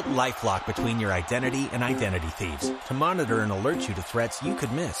 Put LifeLock between your identity and identity thieves to monitor and alert you to threats you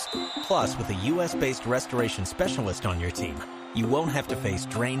could miss. Plus, with a U.S.-based restoration specialist on your team, you won't have to face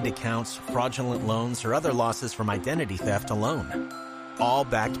drained accounts, fraudulent loans, or other losses from identity theft alone. All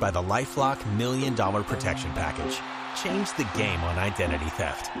backed by the LifeLock $1 Million Protection Package. Change the game on identity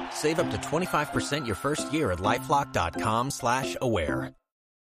theft. Save up to 25% your first year at LifeLock.com/aware.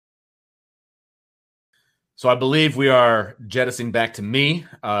 So I believe we are jettisoning back to me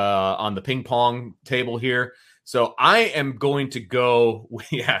on the ping pong table here. So I am going to go,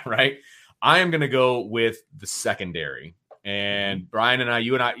 I am going to go with the secondary. And Brian and I,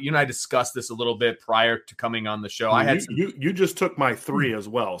 you and I discussed this a little bit prior to coming on the show. I had you just took my 3 as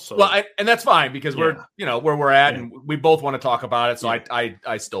well. So and that's fine because we're where we're at, and we both want to talk about it. So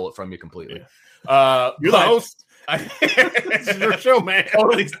I stole it from you completely. Yeah. You're the host. This is your show, man.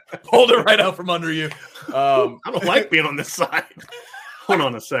 Totally hold it right out from under you. I don't like being on this side. Hold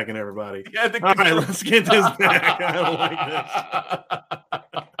on a second, everybody. Yeah, all right, let's get this back. I don't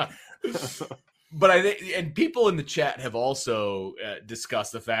like this. But I think, and people in the chat have also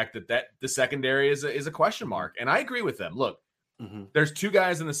discussed the fact that the secondary is a question mark, and I agree with them. Look, there's 2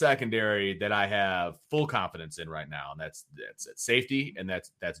 guys in the secondary that I have full confidence in right now, and that's at safety, and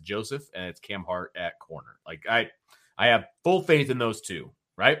that's Joseph, and it's Cam Hart at corner. Like I have full faith in those 2,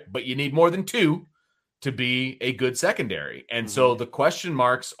 right? But you need more than 2 to be a good secondary, and so the question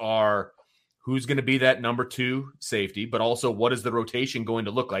marks are who's going to be that number 2 safety, but also what is the rotation going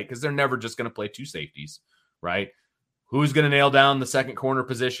to look like? Because they're never just going to play 2 safeties, right? Who's going to nail down the second corner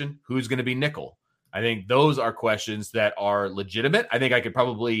position? Who's going to be nickel? I think those are questions that are legitimate. I think I could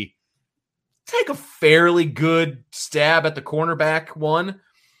probably take a fairly good stab at the cornerback one.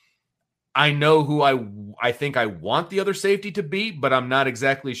 I know who I think I want the other safety to be, but I'm not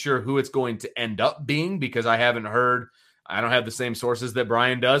exactly sure who it's going to end up being because I don't have the same sources that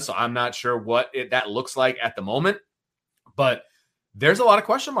Brian does, so I'm not sure what that looks like at the moment. But there's a lot of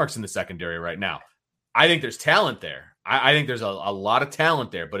question marks in the secondary right now. I think there's talent there. I think there's a lot of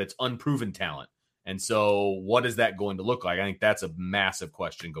talent there, but it's unproven talent. And so what is that going to look like? I think that's a massive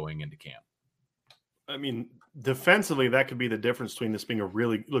question going into camp. I mean, defensively, that could be the difference between this being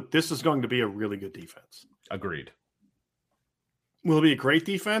this is going to be a really good defense. Agreed. Will it be a great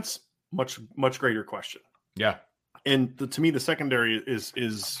defense? Much, much greater question. Yeah. And to me, the secondary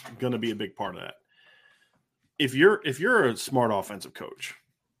is going to be a big part of that. If you're a smart offensive coach,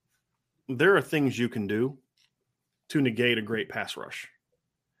 there are things you can do to negate a great pass rush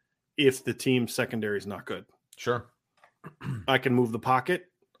if the team's secondary is not good. Sure. I can move the pocket.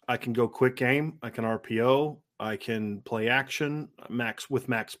 I can go quick game. I can RPO. I can play action Max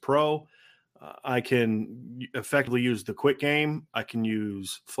Pro. I can effectively use the quick game. I can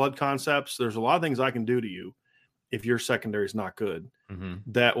use flood concepts. There's a lot of things I can do to you if your secondary is not good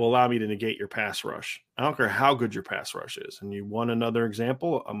that will allow me to negate your pass rush. I don't care how good your pass rush is. And you want another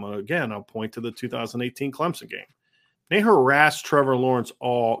example? I'll point to the 2018 Clemson game. They harassed Trevor Lawrence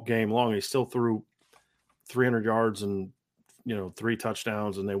all game long. He still threw 300 yards and 3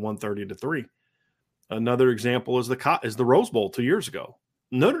 touchdowns, and they won 30-3. Another example is the Rose Bowl 2 years ago.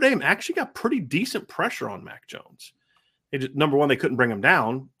 Notre Dame actually got pretty decent pressure on Mac Jones. Number one, they couldn't bring him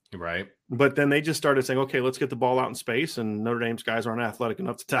down. Right. But then they just started saying, okay, let's get the ball out in space. And Notre Dame's guys aren't athletic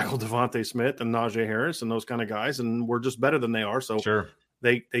enough to tackle Devontae Smith and Najee Harris and those kind of guys. And we're just better than they are. So sure.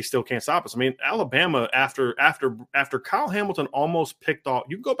 They still can't stop us. I mean, Alabama, after Kyle Hamilton almost picked off,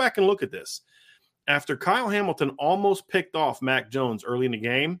 you can go back and look at this. After Kyle Hamilton almost picked off Mac Jones early in the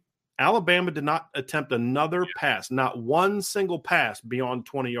game, Alabama did not attempt another pass, not one single pass beyond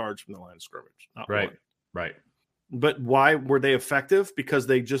 20 yards from the line of scrimmage. Not right, one. right. But why were they effective? Because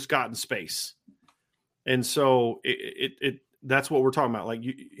they just got in space. And so that's what we're talking about. Like,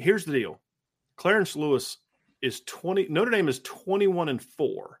 here's the deal. Clarence Lewis is Notre Dame is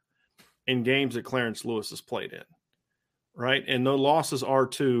 21-4 in games that Clarence Lewis has played in, right? And the losses are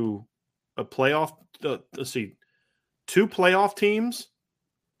to a playoff, 2 playoff teams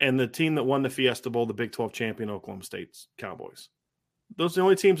and the team that won the Fiesta Bowl, the Big 12 champion Oklahoma State Cowboys. Those are the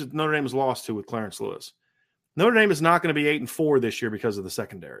only teams that Notre Dame has lost to with Clarence Lewis. Notre Dame is not going to be 8-4 this year because of the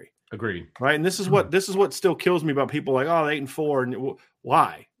secondary. Agreed. Right. And this is what still kills me about people like, 8-4. And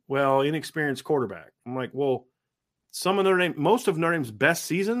why? Well, inexperienced quarterback. I'm like, well, most of Notre Dame's best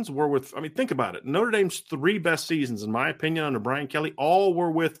seasons were with, think about it. Notre Dame's 3 best seasons, in my opinion, under Brian Kelly, all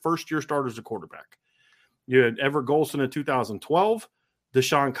were with first-year starters at quarterback. You had Everett Golson in 2012,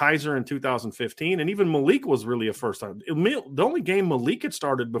 Deshaun Kaiser in 2015, and even Malik was really a first-time. The only game Malik had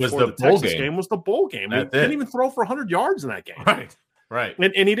started before the Texas game was the bowl game. He didn't even throw for 100 yards in that game. Right.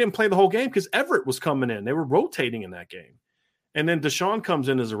 And he didn't play the whole game because Everett was coming in. They were rotating in that game. And then Deshaun comes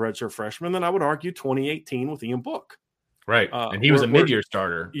in as a redshirt freshman. Then I would argue 2018 with Ian Book. Right. And he was a mid-year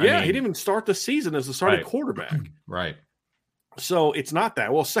starter. Yeah, he didn't even start the season as a starting quarterback. Right. So it's not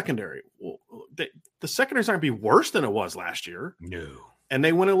that. Well, secondary. Well, the secondary's not going to be worse than it was last year. No. And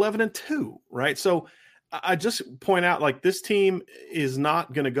they went 11-2, right? So I just point out, like, this team is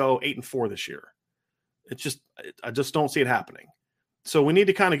not going to go 8-4 this year. I just don't see it happening. So we need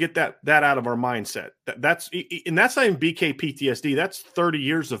to kind of get that out of our mindset. That's not even BK PTSD. That's 30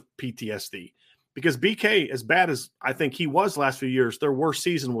 years of PTSD. Because BK, as bad as I think he was last few years, their worst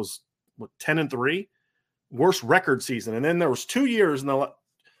season was 10-3, worst record season. And then there was 2 years, and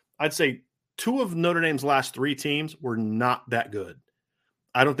I'd say 2 of Notre Dame's last 3 teams were not that good.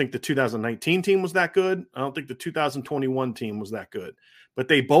 I don't think the 2019 team was that good. I don't think the 2021 team was that good. But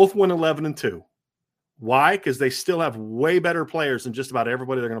they both went 11-2. Why? Because they still have way better players than just about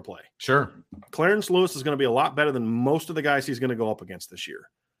everybody they're going to play. Sure. Clarence Lewis is going to be a lot better than most of the guys he's going to go up against this year.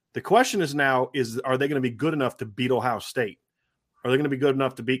 The question is now, are they going to be good enough to beat Ohio State? Are they going to be good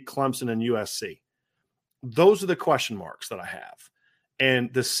enough to beat Clemson and USC? Those are the question marks that I have.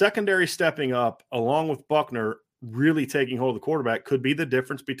 And the secondary stepping up, along with Buckner really taking hold of the quarterback, could be the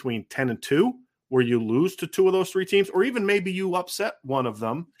difference between 10-2, where you lose to 2 of those 3 teams, or even maybe you upset one of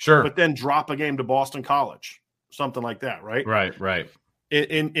them, sure, but then drop a game to Boston College, something like that, right? Right.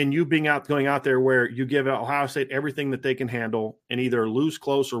 And you going out there where you give Ohio State everything that they can handle and either lose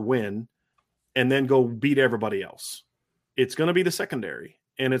close or win, and then go beat everybody else. It's going to be the secondary,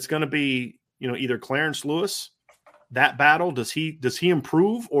 and it's going to be, either Clarence Lewis, that battle. Does he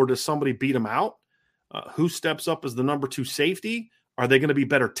improve, or does somebody beat him out? Who steps up as the number 2 safety? Are they going to be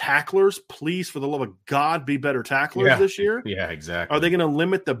better tacklers? Please, for the love of God, be better tacklers this year. Yeah, exactly. Are they going to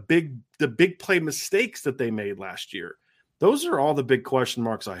limit the big play mistakes that they made last year? Those are all the big question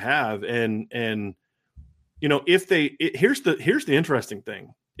marks I have. And if here's the interesting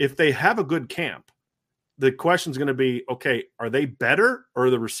thing. If they have a good camp, the question is going to be, okay, are they better, or are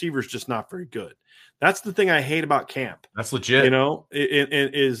the receivers just not very good? That's the thing I hate about camp. That's legit. So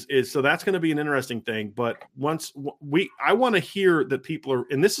that's going to be an interesting thing. But I want to hear that people are,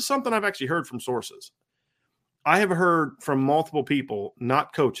 and this is something I've actually heard from sources. I have heard from multiple people,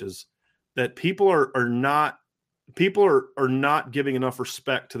 not coaches, that people are not giving enough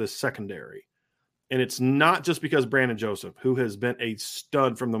respect to the secondary. And it's not just because Brandon Joseph, who has been a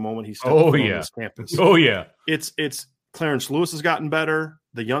stud from the moment he stepped on this campus. Oh yeah. It's Clarence Lewis has gotten better.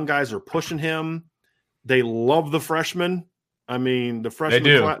 The young guys are pushing him. They love the freshmen. I mean, the freshmen. They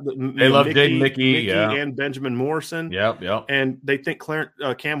do. They love Mickey and Benjamin Morrison. Yep. And they think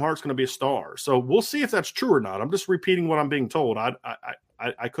Cam Hart's going to be a star. So we'll see if that's true or not. I'm just repeating what I'm being told.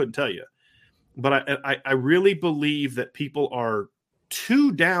 I couldn't tell you. But I really believe that people are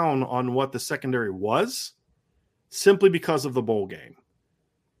too down on what the secondary was simply because of the bowl game.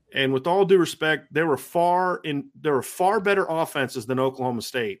 And with all due respect, there were far better offenses than Oklahoma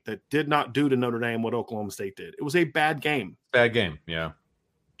State that did not do to Notre Dame what Oklahoma State did. It was a bad game. Bad game, yeah.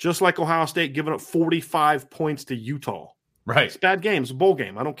 Just like Ohio State giving up 45 points to Utah. Right. It's a bad game. It's a bowl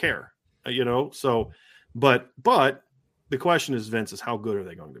game. I don't care. So, but the question is, Vince, is how good are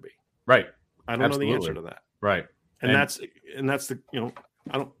they going to be? Right. I don't know the answer to that. Right. And that's the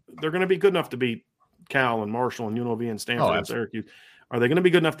they're going to be good enough to beat Cal and Marshall and UNLV and Stanford and Syracuse. Are they going to be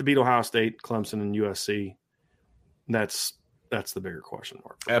good enough to beat Ohio State, Clemson, and USC? That's the bigger question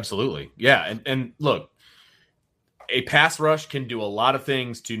mark. Absolutely. Yeah. And look, a pass rush can do a lot of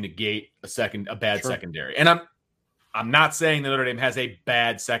things to negate a bad secondary. And I'm not saying that Notre Dame has a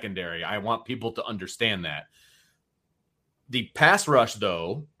bad secondary. I want people to understand that. The pass rush,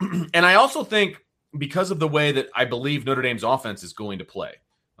 though, and I also think because of the way that I believe Notre Dame's offense is going to play,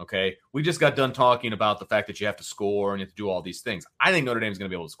 okay? We just got done talking about the fact that you have to score and you have to do all these things. I think Notre Dame's going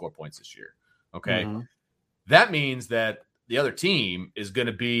to be able to score points this year, okay? Mm-hmm. That means that the other team is going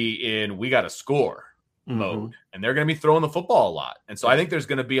to be in we got to score mode, and they're going to be throwing the football a lot. And so I think there's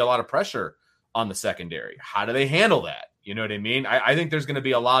going to be a lot of pressure on the secondary. How do they handle that? You know what I mean? I think there's going to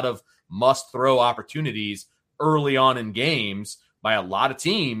be a lot of must-throw opportunities early on in games by a lot of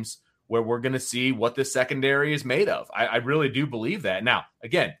teams where we're going to see what this secondary is made of. I really do believe that. Now,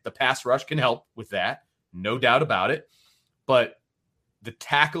 again, the pass rush can help with that, no doubt about it. But the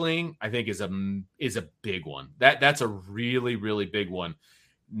tackling, I think, is a big one. That's a really, really big one.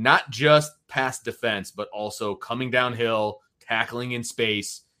 Not just pass defense, but also coming downhill, tackling in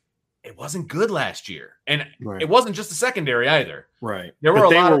space. It wasn't good last year. And It wasn't just the secondary either. Right. They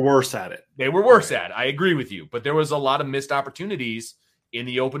were worse at it. They were worse at it. I agree with you. But there was a lot of missed opportunities in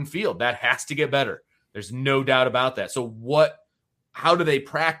the open field. That has to get better. There's no doubt about that. So how do they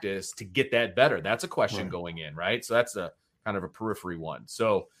practice to get that better? That's a question going in, right? So that's a kind of a periphery one.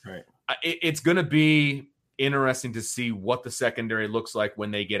 So it's going to be interesting to see what the secondary looks like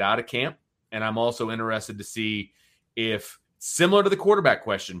when they get out of camp. And I'm also interested to see if, similar to the quarterback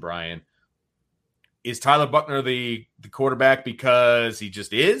question, Brian, is Tyler Buchner the quarterback because he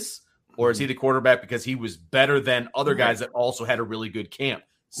just is? Or is he the quarterback because he was better than other guys that also had a really good camp?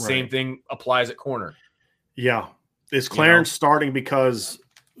 Same thing applies at corner. Yeah. Is Clarence starting because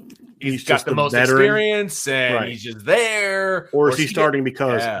he's got the most experience and he's just there? Or is he starting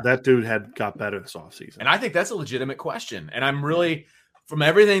because that dude got better this offseason? And I think that's a legitimate question. And I'm really, from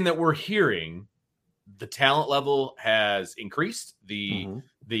everything that we're hearing, the talent level has increased.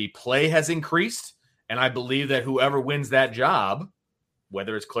 The play has increased. And I believe that whoever wins that job,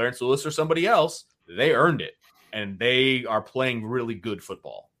 whether it's Clarence Lewis or somebody else, they earned it. And they are playing really good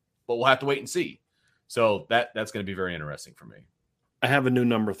football. But we'll have to wait and see. So that's going to be very interesting for me. I have a new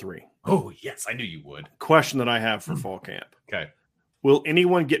number 3. Oh, yes, I knew you would. Question that I have for fall camp. Okay. Will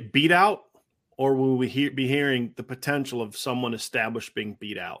anyone get beat out, or will we be hearing the potential of someone established being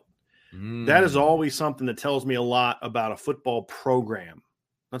beat out? That is always something that tells me a lot about a football program.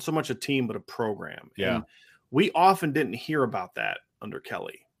 Not so much a team, but a program. Yeah. And we often didn't hear about that under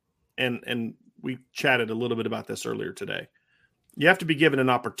Kelly. And we chatted a little bit about this earlier today. You have to be given an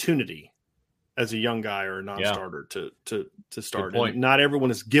opportunity as a young guy or a non-starter to start. Good point. And not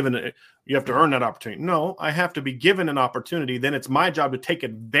everyone is given it. You have to earn that opportunity. No, I have to be given an opportunity. Then it's my job to take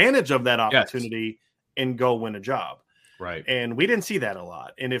advantage of that opportunity and go win a job. Right. And we didn't see that a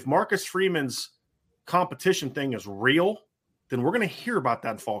lot. And if Marcus Freeman's competition thing is real, then we're going to hear about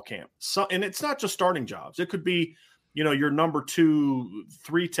that in fall camp. So, and it's not just starting jobs. It could be, your number 2,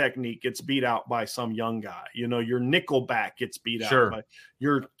 3 technique gets beat out by some young guy. Your nickel back gets beat out by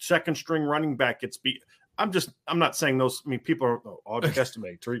your second string running back gets beat. I'm not saying those. I mean, people are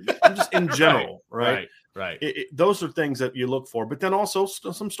underestimate. I'm just in general, right? Those are things that you look for. But then also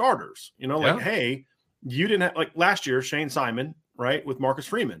some starters. Hey, you didn't have, like last year, Shane Simon, right, with Marcus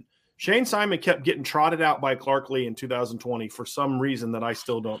Freeman. Shane Simon kept getting trotted out by Clark Lee in 2020 for some reason that I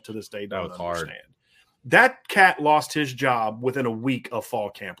still don't to this day don't understand. Hard. That cat lost his job within a week of fall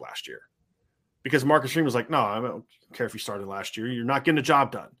camp last year because Marcus Freeman was like, no, I don't care if you started last year. You're not getting a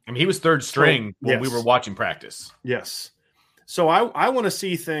job done. I mean, he was third string when we were watching practice. Yes. So I want to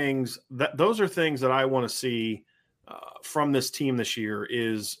see things those are things that I want to see from this team this year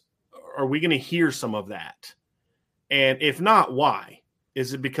are we going to hear some of that? And if not, why?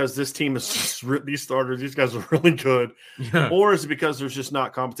 Is it because this team is just these starters, these guys are really good? Yeah. Or is it because there's just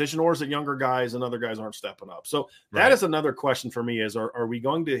not competition? Or is it younger guys and other guys aren't stepping up? So that is another question for me is are we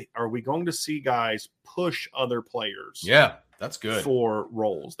going to see guys push other players? Yeah, that's good. For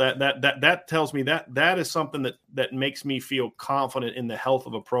roles. That tells me that is something that makes me feel confident in the health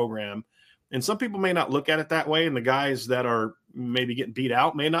of a program. And some people may not look at it that way, and the guys that are maybe getting beat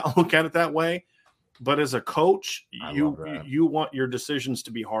out may not look at it that way. But as a coach, you want your decisions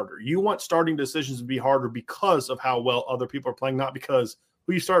to be harder. You want starting decisions to be harder because of how well other people are playing, not because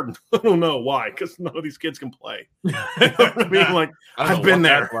who you starting. I don't know why, because none of these kids can play. You know what I mean? Like I've been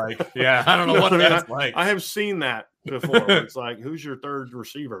there. Yeah, I don't know what that's like. I have seen that before. It's like, who's your third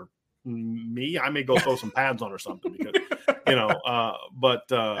receiver? Me? I may go throw some pads on or something because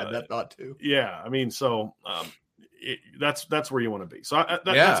But I had that thought too. Yeah, I mean, so. That's where you want to be. So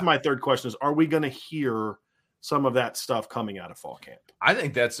that's my third question is, are we going to hear some of that stuff coming out of fall camp? I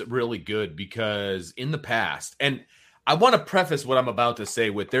think that's really good because in the past, and I want to preface what I'm about to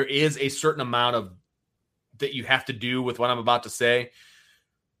say with there is a certain amount of that you have to do with what I'm about to say.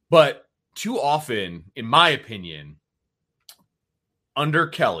 But too often, in my opinion, under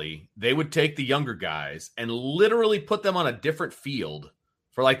Kelly, they would take the younger guys and literally put them on a different field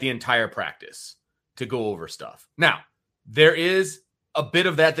for like the entire practice to go over stuff. Now, there is a bit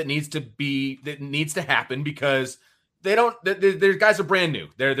of that needs to happen because their guys are brand new.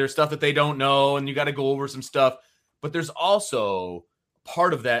 There's stuff that they don't know, and you got to go over some stuff. But there's also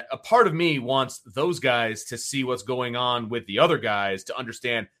part of that. A part of me wants those guys to see what's going on with the other guys to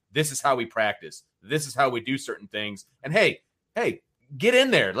understand this is how we practice. This is how we do certain things. And hey, get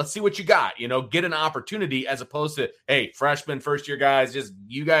in there. Let's see what you got. Get an opportunity as opposed to, hey, freshman, first year guys, just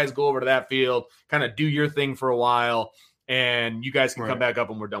you guys go over to that field, kind of do your thing for a while, and you guys can come back up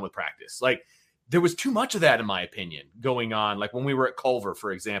when we're done with practice. Like there was too much of that, in my opinion, going on. Like when we were at Culver,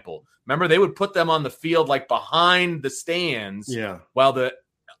 for example, remember they would put them on the field like behind the stands, while the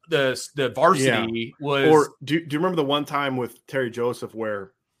varsity was. Or do you remember the one time with Terry Joseph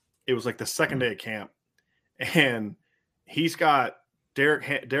where it was like the second day of camp, and he's got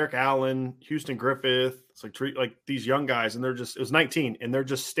Derek Allen, Houston Griffith, it's like these young guys, and it was 19, and they're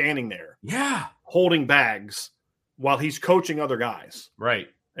just standing there, holding bags while he's coaching other guys. Right.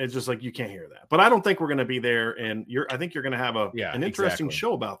 It's just like you can't hear that. But I don't think we're going to be there, and I think you're going to have an interesting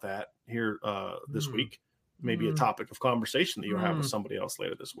show about that here this week. Maybe a topic of conversation that you'll have with somebody else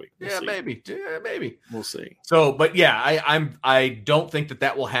later this week. We'll see. Maybe. We'll see. So, but I don't think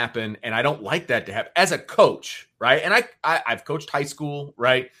that will happen, and I don't like that to happen as a coach, right? And I've coached high school,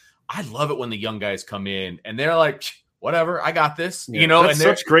 right? I love it when the young guys come in and they're like, whatever, I got this, That's and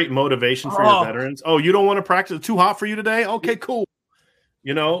such great motivation for your veterans. Oh, you don't want to practice? Too hot for you today? Okay, cool.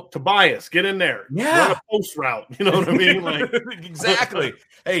 Tobias, get in there. Yeah. Run a post route. You know what I mean? Like exactly.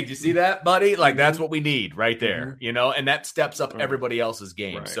 Hey, do you see that, buddy? Like that's what we need right there, and that steps up everybody else's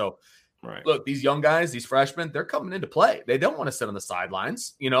game. Right. So look, these young guys, these freshmen, they're coming into play. They don't want to sit on the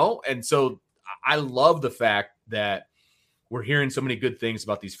sidelines, and so I love the fact that we're hearing so many good things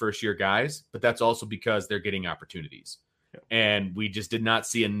about these first year guys, but that's also because they're getting opportunities. Yeah. And we just did not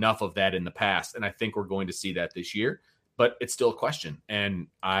see enough of that in the past. And I think we're going to see that this year. But it's still a question, and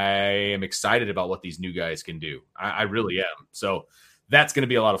I am excited about what these new guys can do. I really am. So that's going to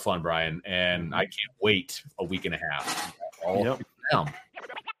be a lot of fun, Brian, and I can't wait a week and a half.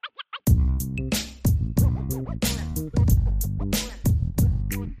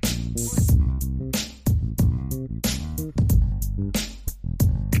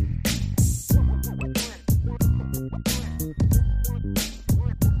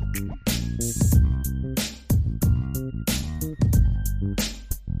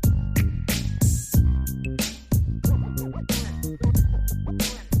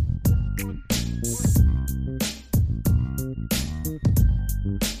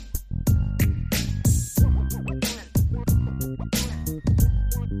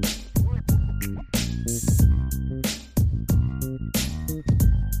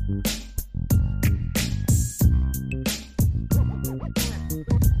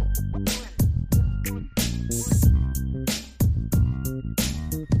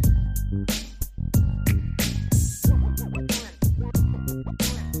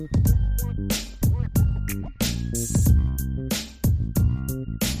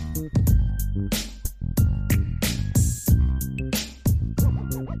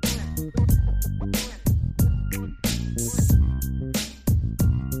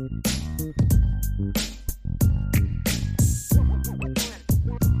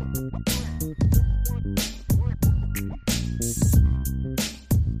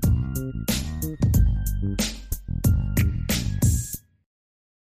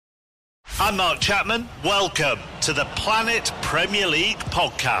 I'm Mark Chapman. Welcome to the Planet Premier League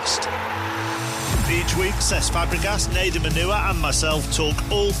podcast. Each week, Cesc Fabregas, Nathan Manua and myself talk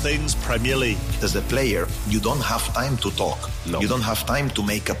all things Premier League. As a player, you don't have time to talk. No. You don't have time to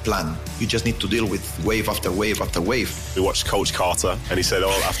make a plan. You just need to deal with wave after wave after wave. We watched Coach Carter and he said,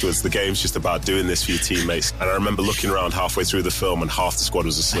 afterwards, the game's just about doing this for your teammates. And I remember looking around halfway through the film and half the squad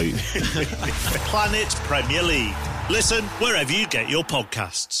was asleep. Planet Premier League. Listen wherever you get your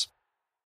podcasts.